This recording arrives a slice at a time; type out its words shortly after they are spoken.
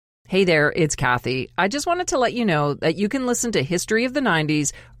Hey there, it's Kathy. I just wanted to let you know that you can listen to History of the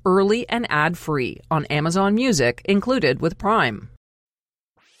 90s early and ad-free on Amazon Music, included with Prime.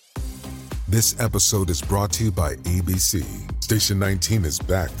 This episode is brought to you by ABC. Station 19 is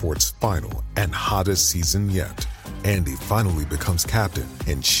back for its final and hottest season yet. Andy finally becomes captain,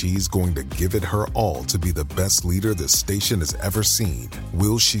 and she's going to give it her all to be the best leader the station has ever seen.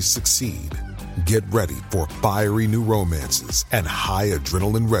 Will she succeed? Get ready for fiery new romances and high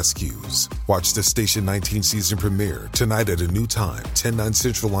adrenaline rescues. Watch the Station 19 season premiere tonight at a new time, 10/9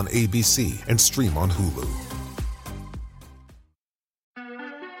 Central on ABC and stream on Hulu.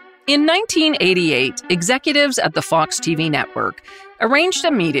 In 1988, executives at the Fox TV network arranged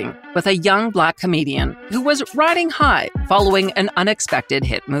a meeting with a young Black comedian who was riding high following an unexpected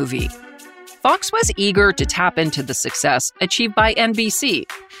hit movie. Fox was eager to tap into the success achieved by NBC,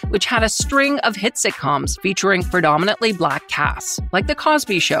 which had a string of hit sitcoms featuring predominantly Black casts, like The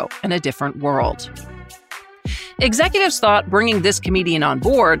Cosby Show and A Different World. Executives thought bringing this comedian on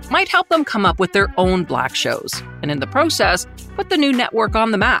board might help them come up with their own Black shows, and in the process, put the new network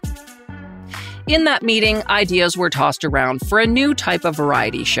on the map. In that meeting, ideas were tossed around for a new type of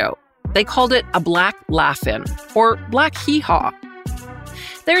variety show. They called it a Black Laugh-In, or Black Hee-Haw.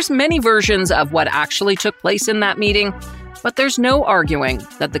 There's many versions of what actually took place in that meeting, but there's no arguing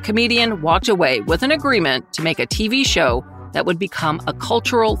that the comedian walked away with an agreement to make a TV show that would become a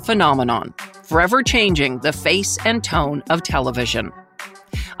cultural phenomenon, forever changing the face and tone of television.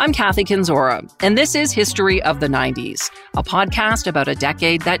 I'm Kathy Kinzora, and this is History of the 90s, a podcast about a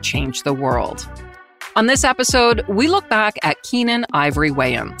decade that changed the world. On this episode, we look back at Keenen Ivory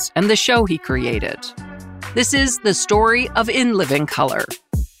Wayans and the show he created. This is the story of In Living Color.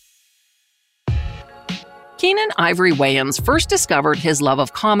 Keenen Ivory Wayans first discovered his love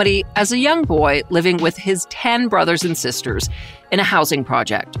of comedy as a young boy living with his 10 brothers and sisters in a housing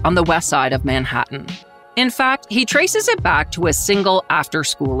project on the west side of Manhattan. In fact, he traces it back to a single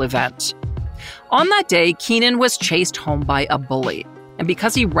after-school event. On that day, Keenen was chased home by a bully, and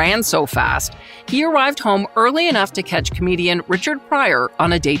because he ran so fast, he arrived home early enough to catch comedian Richard Pryor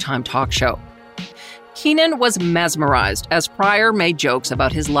on a daytime talk show. Keenen was mesmerized as Pryor made jokes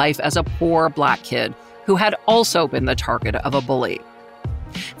about his life as a poor Black kid who had also been the target of a bully.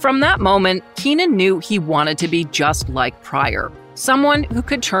 From that moment, Keenen knew he wanted to be just like Pryor, someone who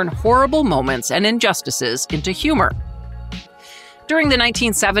could turn horrible moments and injustices into humor. During the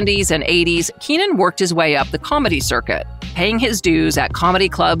 1970s and 80s, Keenen worked his way up the comedy circuit, paying his dues at comedy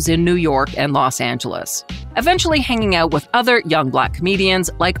clubs in New York and Los Angeles, eventually hanging out with other young Black comedians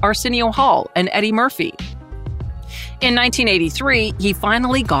like Arsenio Hall and Eddie Murphy. In 1983, he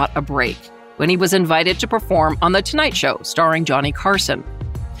finally got a break when he was invited to perform on The Tonight Show starring Johnny Carson,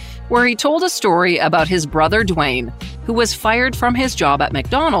 where he told a story about his brother Dwayne, who was fired from his job at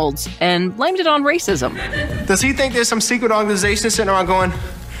McDonald's and blamed it on racism. Does he think there's some secret organization sitting around going,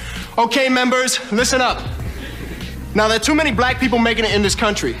 okay, members, listen up. Now, there are too many Black people making it in this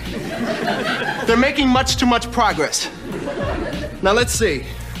country. They're making much too much progress. Now, let's see.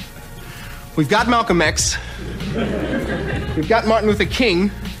 We've got Malcolm X. We've got Martin Luther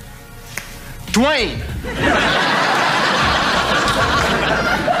King. Dwayne.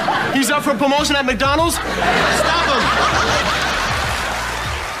 He's up for promotion at McDonald's? Stop him.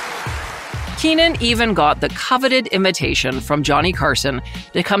 Keenen even got the coveted invitation from Johnny Carson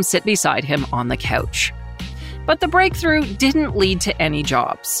to come sit beside him on the couch. But the breakthrough didn't lead to any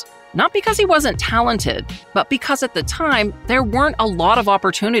jobs. Not because he wasn't talented, but because at the time, there weren't a lot of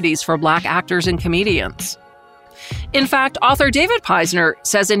opportunities for Black actors and comedians. In fact, author David Peisner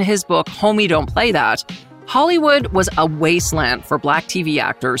says in his book, Homie, Don't Play That, Hollywood was a wasteland for Black TV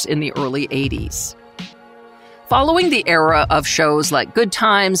actors in the early 80s. Following the era of shows like Good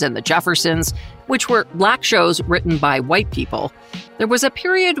Times and The Jeffersons, which were Black shows written by white people, there was a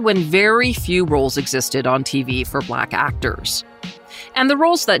period when very few roles existed on TV for Black actors. And the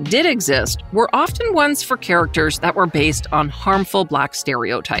roles that did exist were often ones for characters that were based on harmful Black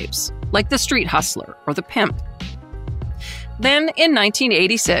stereotypes, like the street hustler or the pimp. Then, in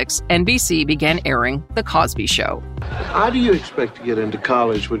 1986, NBC began airing The Cosby Show. How do you expect to get into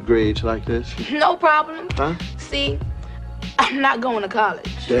college with grades like this? No problem. Huh? See, I'm not going to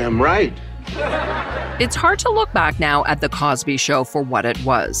college. Damn right. It's hard to look back now at The Cosby Show for what it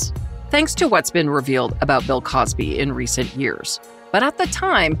was, thanks to what's been revealed about Bill Cosby in recent years. But at the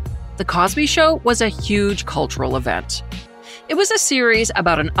time, The Cosby Show was a huge cultural event. It was a series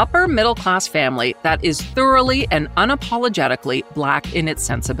about an upper-middle-class family that is thoroughly and unapologetically Black in its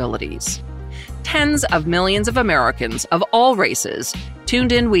sensibilities. Tens of millions of Americans of all races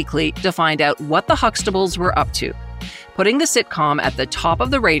tuned in weekly to find out what the Huxtables were up to, putting the sitcom at the top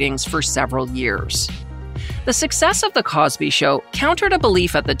of the ratings for several years. The success of The Cosby Show countered a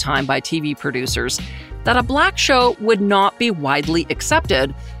belief at the time by TV producers that a black show would not be widely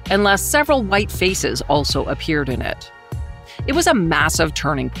accepted unless several white faces also appeared in it. It was a massive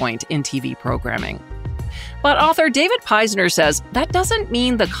turning point in TV programming. But author David Peisner says that doesn't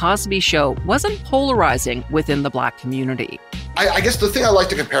mean The Cosby Show wasn't polarizing within the black community. I guess the thing I like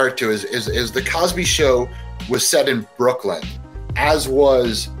to compare it to is The Cosby Show was set in Brooklyn, as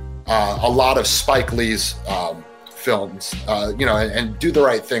was a lot of Spike Lee's films, and Do the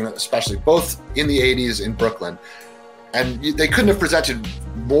Right Thing, especially, both in the 80s in Brooklyn. And they couldn't have presented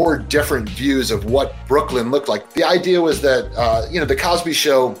more different views of what Brooklyn looked like. The idea was that, The Cosby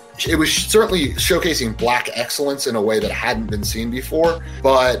Show, it was certainly showcasing black excellence in a way that hadn't been seen before,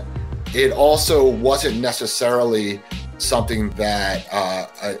 but it also wasn't necessarily something that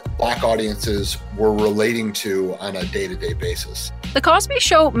black audiences were relating to on a day-to-day basis. The Cosby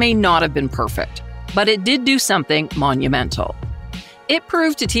Show may not have been perfect, but it did do something monumental. It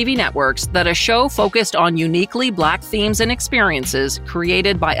proved to TV networks that a show focused on uniquely black themes and experiences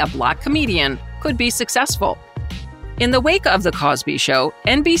created by a black comedian could be successful. In the wake of The Cosby Show,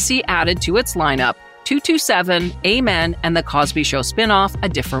 NBC added to its lineup 227, Amen, and The Cosby Show spinoff, A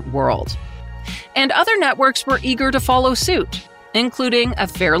Different World. And other networks were eager to follow suit, including a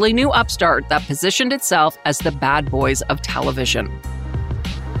fairly new upstart that positioned itself as the bad boys of television.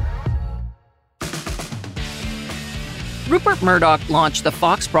 Rupert Murdoch launched the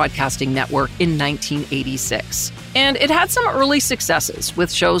Fox Broadcasting Network in 1986, and it had some early successes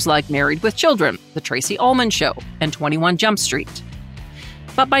with shows like Married with Children, The Tracy Ullman Show, and 21 Jump Street.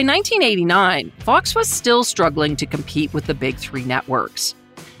 But by 1989, Fox was still struggling to compete with the big three networks.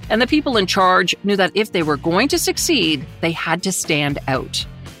 And the people in charge knew that if they were going to succeed, they had to stand out.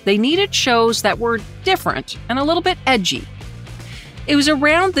 They needed shows that were different and a little bit edgy. It was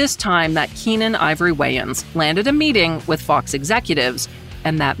around this time that Keenen Ivory Wayans landed a meeting with Fox executives,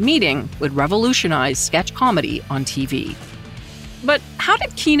 and that meeting would revolutionize sketch comedy on TV. But how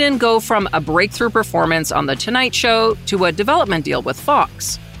did Keenen go from a breakthrough performance on The Tonight Show to a development deal with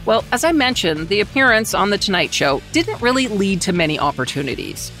Fox? Well, as I mentioned, the appearance on The Tonight Show didn't really lead to many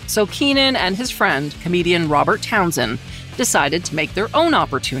opportunities. So Keenen and his friend, comedian Robert Townsend, decided to make their own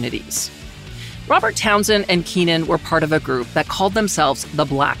opportunities. Robert Townsend and Keenen were part of a group that called themselves the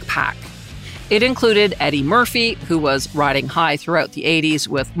Black Pack. It included Eddie Murphy, who was riding high throughout the 80s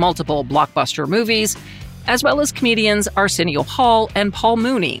with multiple blockbuster movies, as well as comedians Arsenio Hall and Paul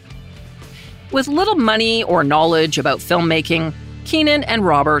Mooney. With little money or knowledge about filmmaking, Keenen and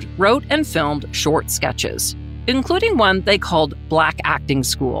Robert wrote and filmed short sketches, including one they called Black Acting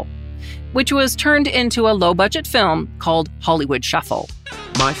School, which was turned into a low-budget film called Hollywood Shuffle.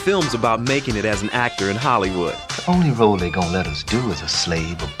 My film's about making it as an actor in Hollywood. The only role they gonna let us do is a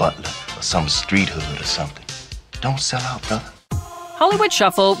slave, a butler, or some street hood or something. Don't sell out, brother. Hollywood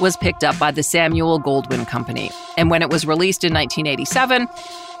Shuffle was picked up by the Samuel Goldwyn Company, and when it was released in 1987,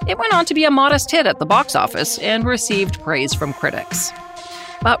 it went on to be a modest hit at the box office and received praise from critics.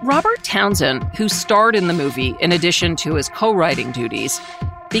 But Robert Townsend, who starred in the movie in addition to his co-writing duties,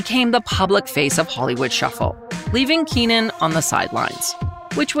 became the public face of Hollywood Shuffle, leaving Keenen on the sidelines,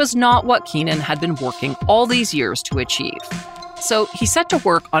 which was not what Keenen had been working all these years to achieve. So he set to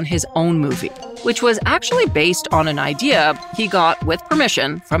work on his own movie, which was actually based on an idea he got with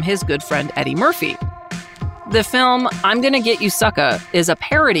permission from his good friend Eddie Murphy. The film I'm Gonna Get You Sucker is a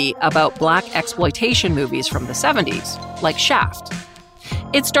parody about black exploitation movies from the 70s, like Shaft.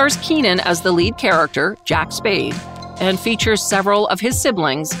 It stars Keenen as the lead character, Jack Spade, and features several of his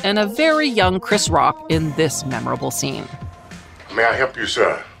siblings and a very young Chris Rock in this memorable scene. May I help you,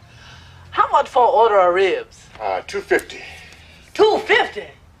 sir? How much for an order of ribs? $2.50. $2.50?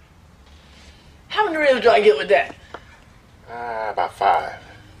 How many ribs do I get with that? About 5.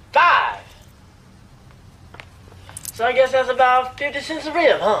 5? So I guess that's about 50 cents a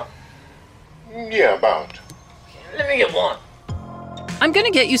rib, huh? Yeah, about. Let me get one. I'm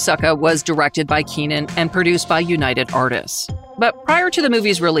Gonna Get You Sucker was directed by Keenen and produced by United Artists. But prior to the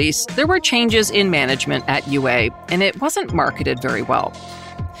movie's release, there were changes in management at UA, and it wasn't marketed very well.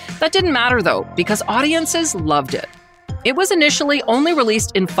 That didn't matter, though, because audiences loved it. It was initially only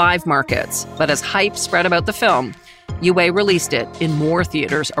released in 5 markets, but as hype spread about the film, UA released it in more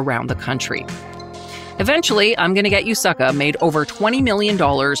theaters around the country. Eventually, I'm Gonna Get You Sucker made over $20 million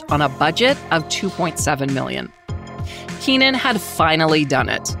on a budget of $2.7 million. Keenen had finally done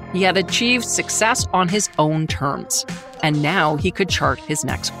it. He had achieved success on his own terms, and now he could chart his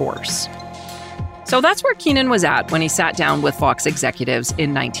next course. So that's where Keenen was at when he sat down with Fox executives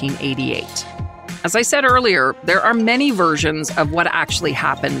in 1988. As I said earlier, there are many versions of what actually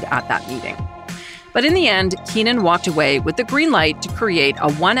happened at that meeting. But in the end, Keenen walked away with the green light to create a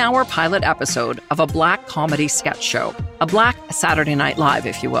 1-hour pilot episode of a black comedy sketch show, a black Saturday Night Live,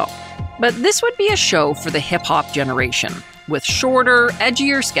 if you will. But this would be a show for the hip-hop generation, with shorter,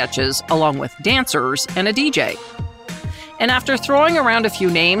 edgier sketches along with dancers and a DJ. And after throwing around a few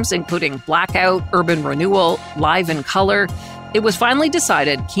names, including Blackout, Urban Renewal, Live in Color, it was finally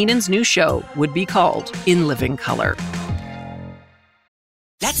decided Keenen's new show would be called In Living Color.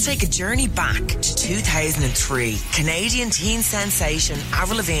 Let's take a journey back to 2003. Canadian teen sensation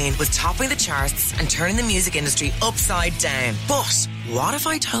Avril Lavigne was topping the charts and turning the music industry upside down. But what if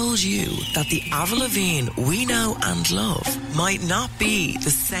I told you that the Avril Lavigne we know and love might not be the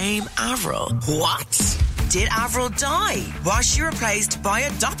same Avril? What? Did Avril die? Was she replaced by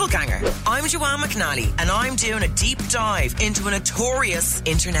a doppelganger? I'm Joanne McNally, and I'm doing a deep dive into a notorious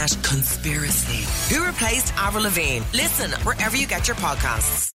internet conspiracy. Who replaced Avril Lavigne? Listen wherever you get your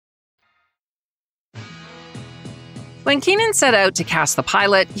podcasts. When Keenen set out to cast the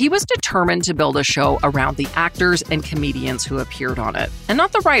pilot, he was determined to build a show around the actors and comedians who appeared on it, and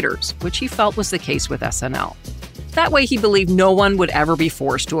not the writers, which he felt was the case with SNL. That way, he believed no one would ever be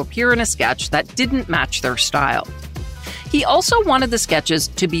forced to appear in a sketch that didn't match their style. He also wanted the sketches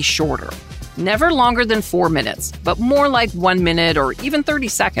to be shorter, never longer than 4 minutes, but more like 1 minute or even 30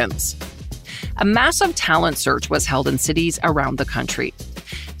 seconds. A massive talent search was held in cities around the country,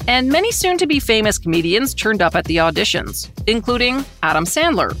 and many soon-to-be famous comedians turned up at the auditions, including Adam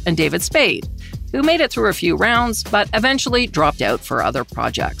Sandler and David Spade, who made it through a few rounds but eventually dropped out for other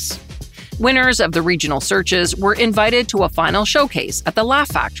projects. Winners of the regional searches were invited to a final showcase at the Laugh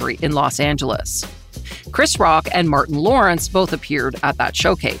Factory in Los Angeles. Chris Rock and Martin Lawrence both appeared at that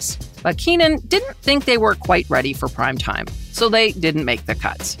showcase, but Keenen didn't think they were quite ready for prime time, so they didn't make the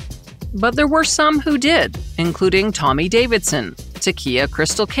cuts. But there were some who did, including Tommy Davidson, Takia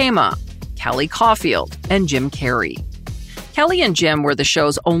Crystal Kama, Kelly Caulfield, and Jim Carrey. Kelly and Jim were the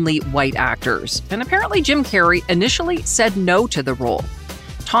show's only white actors, and apparently Jim Carrey initially said no to the role.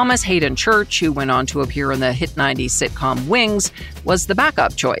 Thomas Hayden Church, who went on to appear in the hit 90s sitcom Wings, was the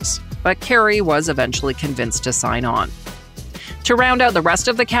backup choice, but Carrey was eventually convinced to sign on. To round out the rest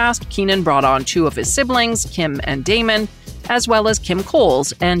of the cast, Keenen brought on 2 of his siblings, Kim and Damon, as well as Kim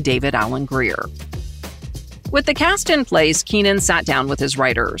Coles and David Alan Grier. With the cast in place, Keenen sat down with his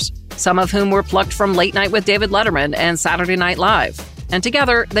writers, some of whom were plucked from Late Night with David Letterman and Saturday Night Live, and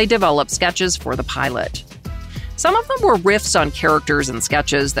together they developed sketches for the pilot. Some of them were riffs on characters and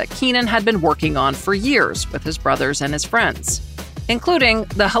sketches that Keenen had been working on for years with his brothers and his friends, including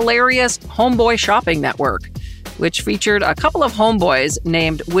the hilarious Homeboy Shopping Network, which featured a couple of homeboys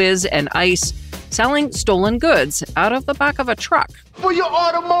named Wiz and Ice selling stolen goods out of the back of a truck. For your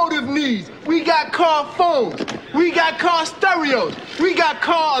automotive needs, we got car phones, we got car stereos, we got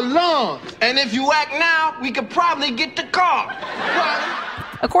car alarms. And if you act now, we could probably get the car.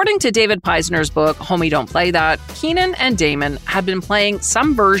 According to David Peisner's book, Homie Don't Play That, Keenen and Damon had been playing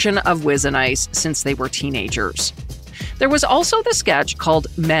some version of Wiz and Ice since they were teenagers. There was also the sketch called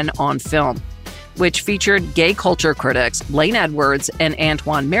Men on Film, which featured gay culture critics Blaine Edwards and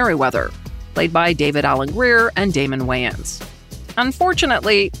Antoine Merriweather, played by David Alan Grier and Damon Wayans.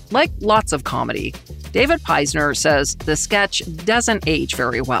 Unfortunately, like lots of comedy, David Peisner says the sketch doesn't age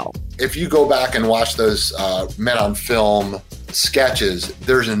very well. If you go back and watch those Men on Film sketches,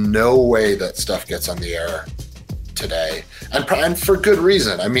 there's no way that stuff gets on the air today, and for good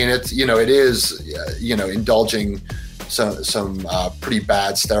reason. I mean, it is indulging some pretty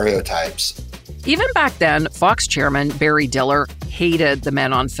bad stereotypes. Even back then, Fox chairman Barry Diller hated the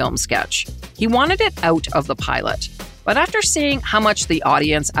Men on Film sketch. He wanted it out of the pilot, but after seeing how much the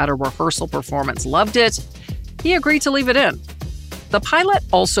audience at a rehearsal performance loved it, he agreed to leave it in. The pilot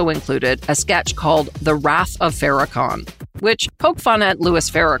also included a sketch called The Wrath of Farrakhan, which poked fun at Louis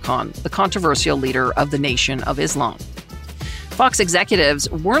Farrakhan, the controversial leader of the Nation of Islam. Fox executives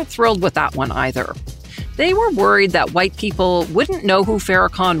weren't thrilled with that one either. They were worried that white people wouldn't know who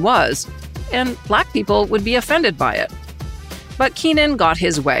Farrakhan was, and black people would be offended by it. But Keenen got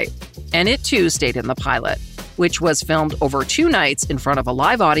his way, and it too stayed in the pilot, which was filmed over 2 nights in front of a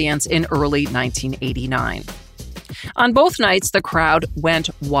live audience in early 1989. On both nights, the crowd went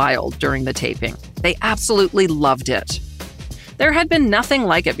wild during the taping. They absolutely loved it. There had been nothing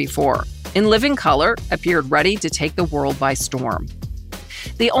like it before. In Living Color appeared ready to take the world by storm.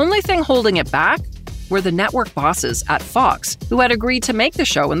 The only thing holding it back were the network bosses at Fox, who had agreed to make the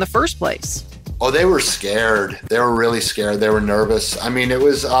show in the first place. Oh, they were scared. They were really scared. They were nervous. I mean, it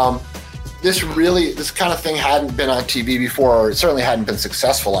was this kind of thing hadn't been on TV before, or it certainly hadn't been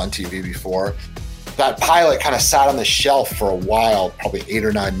successful on TV before. that pilot kind of sat on the shelf for a while, probably 8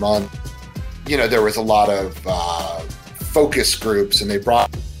 or 9 months. You know, there was a lot of focus groups, and they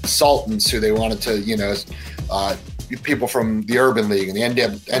brought consultants who they wanted to, you know, people from the Urban League and the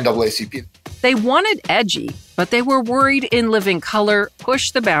NAACP. They wanted edgy, but they were worried In Living Color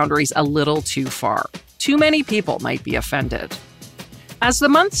pushed the boundaries a little too far. Too many people might be offended. As the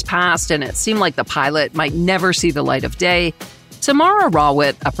months passed and it seemed like the pilot might never see the light of day, Tamara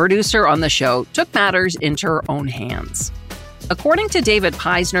Rawit, a producer on the show, took matters into her own hands. According to David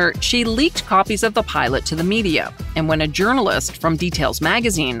Peisner, she leaked copies of the pilot to the media, and when a journalist from Details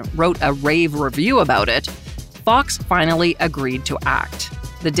magazine wrote a rave review about it, Fox finally agreed to act.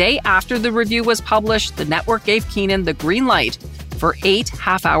 The day after the review was published, the network gave Keenan the green light for 8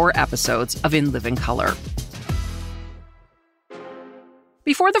 half-hour episodes of In Living Color.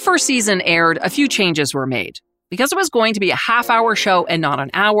 Before the first season aired, a few changes were made. Because it was going to be a half-hour show and not an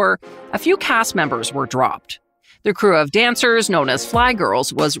hour, a few cast members were dropped. The crew of dancers, known as Fly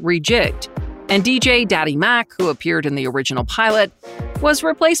Girls, was rejigged, and DJ Daddy Mac, who appeared in the original pilot, was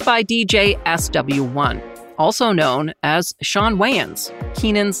replaced by DJ SW1, also known as Shawn Wayans,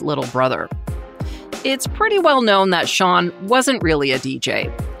 Keenan's little brother. It's pretty well known that Shawn wasn't really a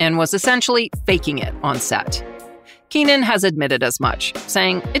DJ and was essentially faking it on set. Keenan has admitted as much,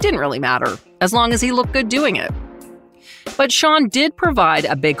 saying it didn't really matter, as long as he looked good doing it. But Shawn did provide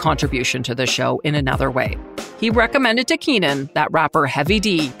a big contribution to the show in another way. He recommended to Keenan that rapper Heavy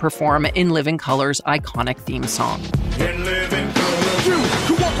D perform In Living Color's iconic theme song. In living color,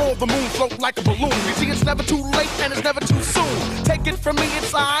 you walk on the moon, float like a balloon. You see, it's never too late and it's never too soon. Take it from me,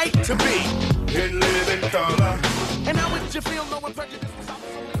 it's I to be in living color. And how would you feel knowing prejudice was out?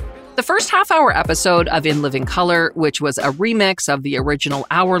 The first half-hour episode of In Living Color, which was a remix of the original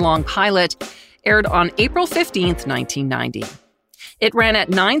hour-long pilot, aired on April 15th, 1990. It ran at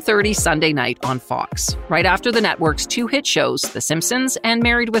 9:30 Sunday night on Fox, right after the network's 2 hit shows, The Simpsons and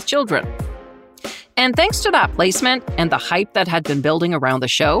Married with Children. And thanks to that placement and the hype that had been building around the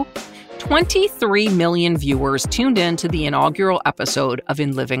show, 23 million viewers tuned in to the inaugural episode of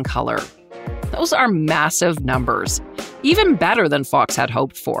In Living Color. Those are massive numbers, even better than Fox had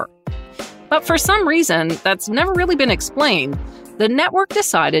hoped for. But for some reason that's never really been explained, the network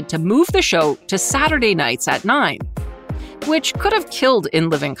decided to move the show to Saturday nights at 9, which could have killed In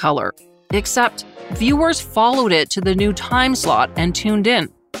Living Color, except viewers followed it to the new time slot and tuned in.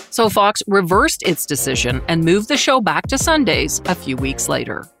 So Fox reversed its decision and moved the show back to Sundays a few weeks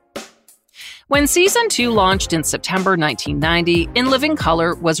later. When Season 2 launched in September 1990, In Living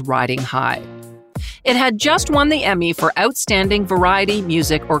Color was riding high. It had just won the Emmy for Outstanding Variety,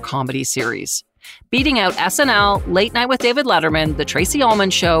 Music, or Comedy Series, beating out SNL, Late Night with David Letterman, The Tracy Ullman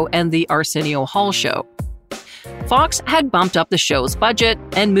Show, and The Arsenio Hall Show. Fox had bumped up the show's budget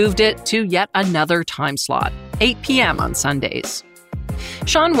and moved it to yet another time slot, 8 p.m. on Sundays.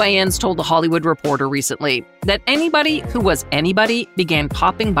 Shawn Wayans told The Hollywood Reporter recently that anybody who was anybody began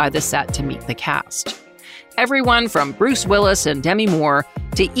popping by the set to meet the cast. Everyone from Bruce Willis and Demi Moore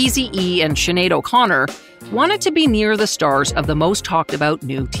to Eazy-E and Sinead O'Connor wanted to be near the stars of the most talked about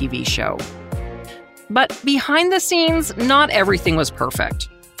new TV show. But behind the scenes, not everything was perfect.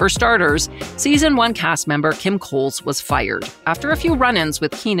 For starters, Season 1 cast member Kim Coles was fired after a few run-ins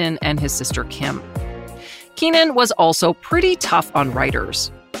with Keenan and his sister Kim. Keenan was also pretty tough on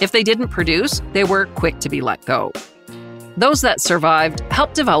writers. If they didn't produce, they were quick to be let go. Those that survived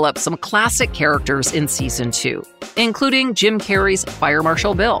helped develop some classic characters in Season 2, including Jim Carrey's Fire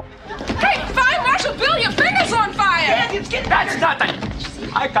Marshal Bill. Hey, Fire Marshal Bill, your finger's on fire! Yeah, it's getting better. That's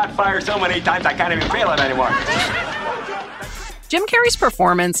nothing. I caught fire so many times I can't even feel it anymore. Jim Carrey's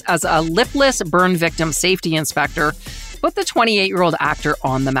performance as a lipless burn victim safety inspector put the 28-year-old actor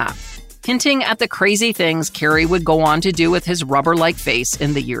on the map, hinting at the crazy things Carrey would go on to do with his rubber-like face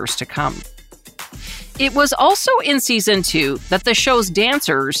in the years to come. It was also in Season 2 that the show's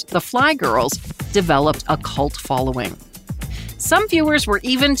dancers, the Fly Girls, developed a cult following. Some viewers were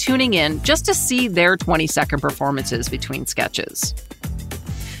even tuning in just to see their 20-second performances between sketches.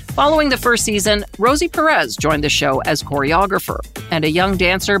 Following the first season, Rosie Perez joined the show as choreographer, and a young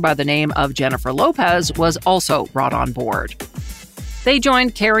dancer by the name of Jennifer Lopez was also brought on board. They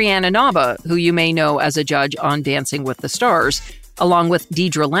joined Carrie Ann Inaba, who you may know as a judge on Dancing with the Stars, along with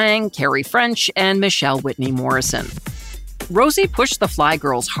Deidre Lang, Carrie French, and Michelle Whitney Morrison. Rosie pushed the Fly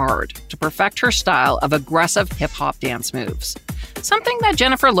Girls hard to perfect her style of aggressive hip-hop dance moves, something that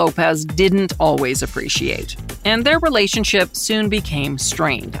Jennifer Lopez didn't always appreciate, and their relationship soon became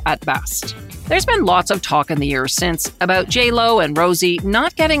strained at best. There's been lots of talk in the years since about J-Lo and Rosie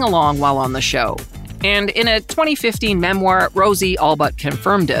not getting along while on the show, and in a 2015 memoir, Rosie all but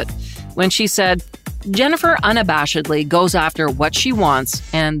confirmed it when she said, Jennifer unabashedly goes after what she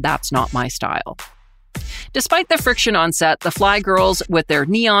wants, and that's not my style. Despite the friction on set, the Fly Girls, with their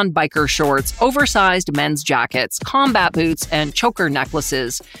neon biker shorts, oversized men's jackets, combat boots, and choker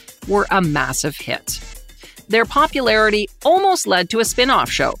necklaces, were a massive hit. Their popularity almost led to a spin-off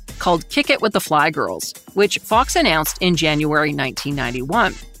show called Kick It with the Fly Girls, which Fox announced in January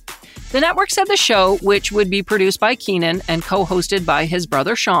 1991. The network said the show, which would be produced by Keenen and co-hosted by his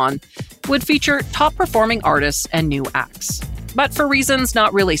brother Sean, would feature top-performing artists and new acts. But for reasons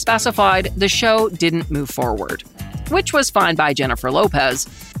not really specified, the show didn't move forward, which was fine by Jennifer Lopez,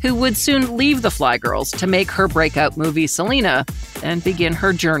 who would soon leave the Fly Girls to make her breakout movie Selena and begin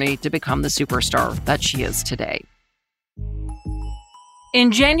her journey to become the superstar that she is today.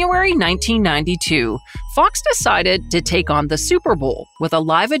 In January 1992, Fox decided to take on the Super Bowl with a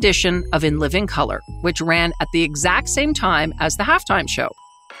live edition of In Living Color, which ran at the exact same time as the halftime show.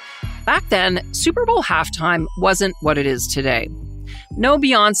 Back then, Super Bowl halftime wasn't what it is today. No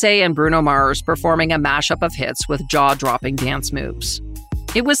Beyoncé and Bruno Mars performing a mashup of hits with jaw-dropping dance moves.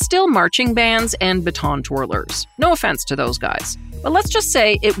 It was still marching bands and baton twirlers. No offense to those guys. But let's just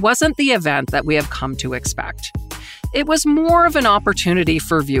say it wasn't the event that we have come to expect. It was more of an opportunity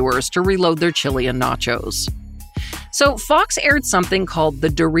for viewers to reload their chili and nachos. So Fox aired something called the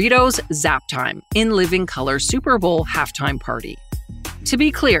Doritos Zap Time In Living Color Super Bowl halftime party. To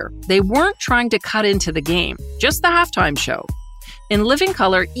be clear, they weren't trying to cut into the game, just the halftime show. In Living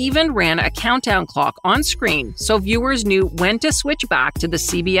Color even ran a countdown clock on screen so viewers knew when to switch back to the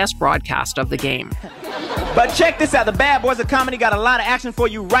CBS broadcast of the game. But check this out, the Bad Boys of Comedy got a lot of action for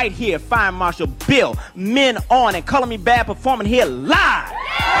you right here. Fire Marshal Bill, Men On, and Color Me Bad performing here live.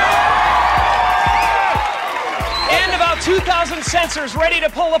 And about 2,000 censors ready to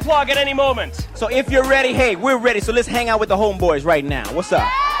pull the plug at any moment. So if you're ready, hey, we're ready. So let's hang out with the homeboys right now. What's up?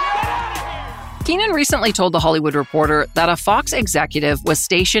 Keenen recently told The Hollywood Reporter that a Fox executive was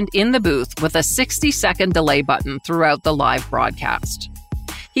stationed in the booth with a 60-second delay button throughout the live broadcast.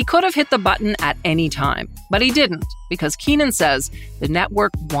 He could have hit the button at any time, but he didn't, because Keenen says the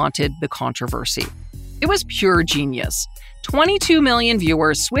network wanted the controversy. It was pure genius. 22 million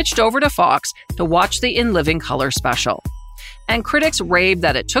viewers switched over to Fox to watch the In Living Color special. And critics raved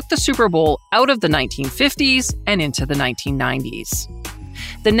that it took the Super Bowl out of the 1950s and into the 1990s.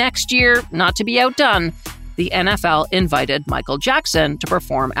 The next year, not to be outdone, the NFL invited Michael Jackson to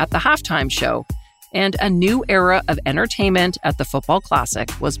perform at the halftime show, and a new era of entertainment at the Football Classic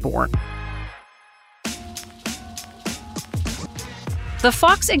was born. The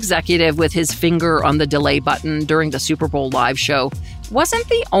Fox executive with his finger on the delay button during the Super Bowl live show wasn't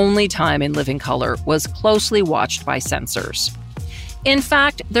the only time In Living Color was closely watched by censors. In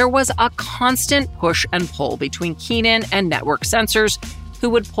fact, there was a constant push and pull between Keenen and network censors who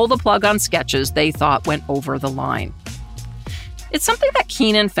would pull the plug on sketches they thought went over the line. It's something that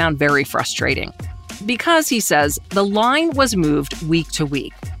Keenen found very frustrating because, he says, the line was moved week to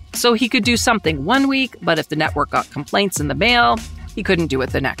week. So he could do something one week, but if the network got complaints in the mail, he couldn't do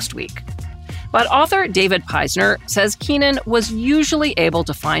it the next week. But author David Peisner says Keenen was usually able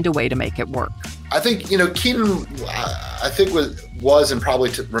to find a way to make it work. I think, Keenen, I think was and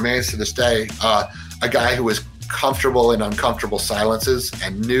probably remains to this day, a guy who was comfortable in uncomfortable silences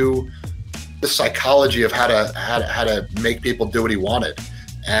and knew the psychology of how to make people do what he wanted.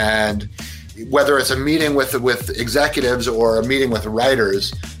 And whether it's a meeting with executives or a meeting with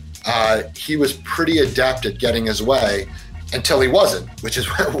writers, he was pretty adept at getting his way until he wasn't, which is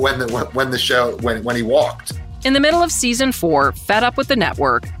when he walked. In the middle of season 4, fed up with the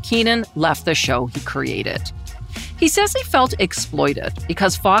network, Keenen left the show he created. He says he felt exploited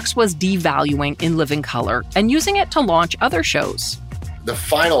because Fox was devaluing In Living Color and using it to launch other shows. The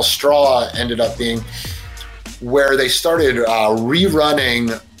final straw ended up being where they started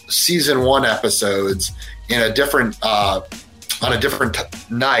rerunning season 1 episodes in a different on a different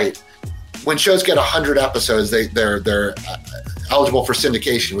night. When shows get 100 episodes, they're eligible for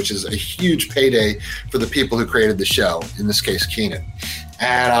syndication, which is a huge payday for the people who created the show, in this case Keenen.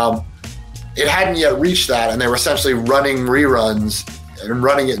 And it hadn't yet reached that, and they were essentially running reruns and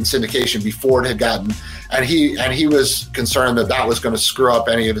running it in syndication before it had gotten. And he was concerned that was going to screw up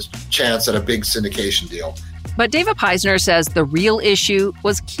any of his chance at a big syndication deal. But David Peisner says the real issue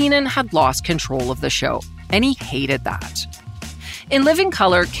was Keenen had lost control of the show, and he hated that. In Living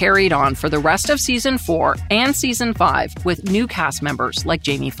Color carried on for the rest of season 4 and season 5 with new cast members like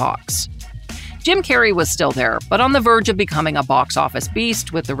Jamie Foxx. Jim Carrey was still there, but on the verge of becoming a box office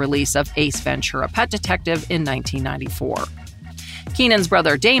beast with the release of Ace Ventura: Pet Detective in 1994. Keenan's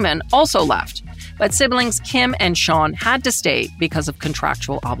brother Damon also left, but siblings Kim and Sean had to stay because of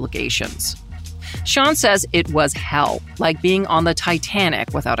contractual obligations. Sean says it was hell, like being on the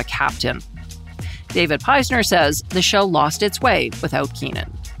Titanic without a captain. David Peisner says the show lost its way without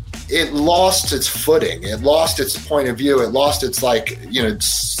Kenan. It lost its footing. It lost its point of view. It lost its,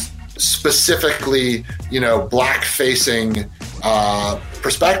 specifically, black-facing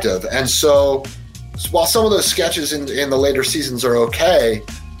perspective. And so while some of those sketches in the later seasons are okay,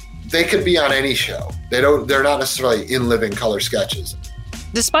 they could be on any show. They're not necessarily in living color sketches.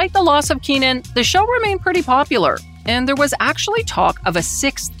 Despite the loss of Kenan, the show remained pretty popular, and there was actually talk of a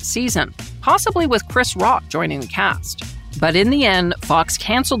 6th season, possibly with Chris Rock joining the cast. But in the end, Fox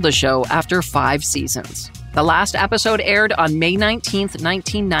canceled the show after 5 seasons. The last episode aired on May 19th,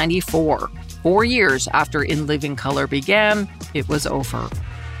 1994. 4 years after In Living Color began, it was over.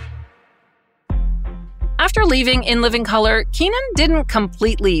 After leaving In Living Color, Kenan didn't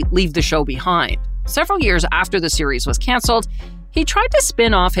completely leave the show behind. Several years after the series was canceled, he tried to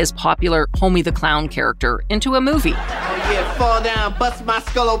spin off his popular Homie the Clown character into a movie. Oh yeah, fall down, bust my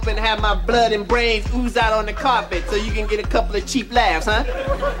skull open, have my blood and brains ooze out on the carpet so you can get a couple of cheap laughs, huh?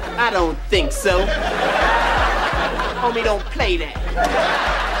 I don't think so. Homie, don't play that.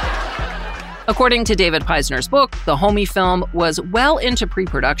 According to David Peisner's book, the Homie film was well into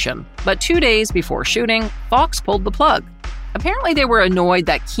pre-production, but 2 days before shooting, Fox pulled the plug. Apparently, they were annoyed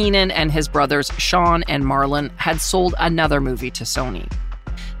that Kenan and his brothers Sean and Marlon had sold another movie to Sony.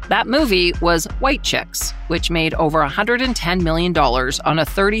 That movie was White Chicks, which made over $110 million on a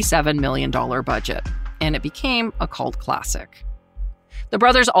 $37 million budget, and it became a cult classic. The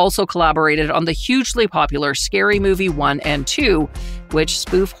brothers also collaborated on the hugely popular Scary Movie 1 and 2, which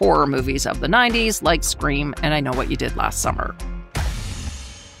spoof horror movies of the 90s like Scream and I Know What You Did Last Summer.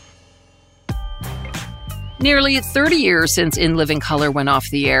 Nearly 30 years since In Living Color went off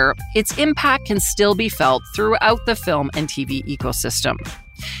the air, its impact can still be felt throughout the film and TV ecosystem.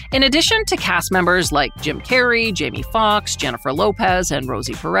 In addition to cast members like Jim Carrey, Jamie Foxx, Jennifer Lopez, and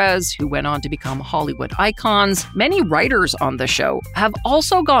Rosie Perez, who went on to become Hollywood icons, many writers on the show have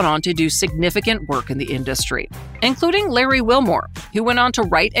also gone on to do significant work in the industry, including Larry Wilmore, who went on to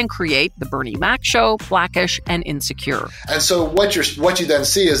write and create The Bernie Mac Show, Blackish, and Insecure. And so what you then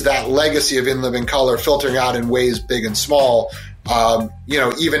see is that legacy of In Living Color filtering out in ways big and small.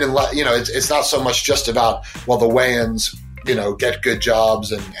 Even in it's not so much just about the Wayans get good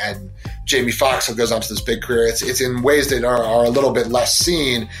jobs and Jamie Foxx goes on to this big career. It's in ways that are a little bit less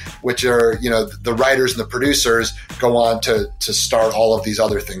seen, which are, the writers and the producers go on to start all of these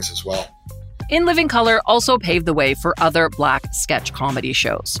other things as well. In Living Color also paved the way for other black sketch comedy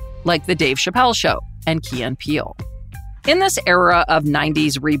shows, like The Dave Chappelle Show and Key and Peele. In this era of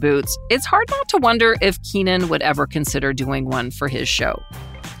 90s reboots, it's hard not to wonder if Kenan would ever consider doing one for his show.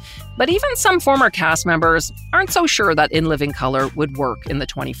 But even some former cast members aren't so sure that In Living Color would work in the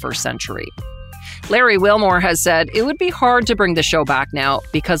 21st century. Larry Wilmore has said it would be hard to bring the show back now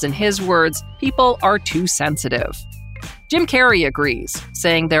because, in his words, people are too sensitive. Jim Carrey agrees,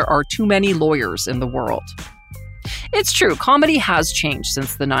 saying there are too many lawyers in the world. It's true, comedy has changed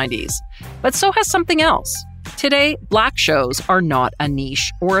since the 90s, but so has something else. Today, black shows are not a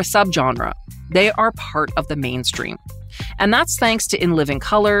niche or a subgenre. They are part of the mainstream. And that's thanks to In Living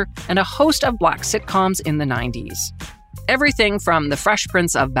Color and a host of black sitcoms in the 90s. Everything from The Fresh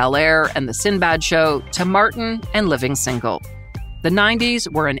Prince of Bel-Air and The Sinbad Show to Martin and Living Single. The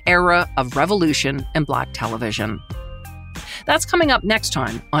 90s were an era of revolution in black television. That's coming up next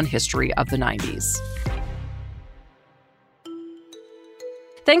time on History of the 90s.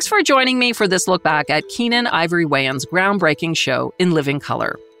 Thanks for joining me for this look back at Keenen Ivory Wayans' groundbreaking show In Living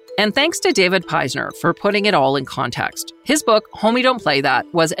Color. And thanks to David Peisner for putting it all in context. His book, Homie Don't Play That,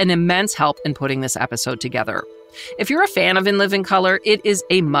 was an immense help in putting this episode together. If you're a fan of In Living Color, it is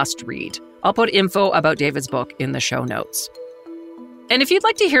a must-read. I'll put info about David's book in the show notes. And if you'd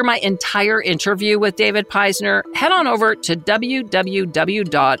like to hear my entire interview with David Peisner, head on over to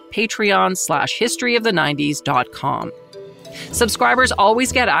www.patreon.com/historyofthe90s.com. Subscribers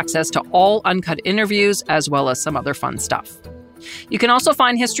always get access to all uncut interviews as well as some other fun stuff. You can also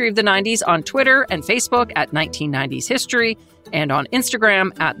find History of the 90s on Twitter and Facebook at 1990s History and on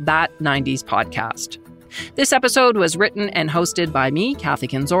Instagram at That 90s Podcast. This episode was written and hosted by me, Kathy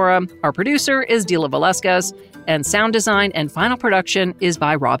Kinzora. Our producer is Dila Velasquez, and sound design and final production is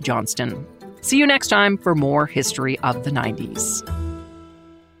by Rob Johnston. See you next time for more History of the 90s.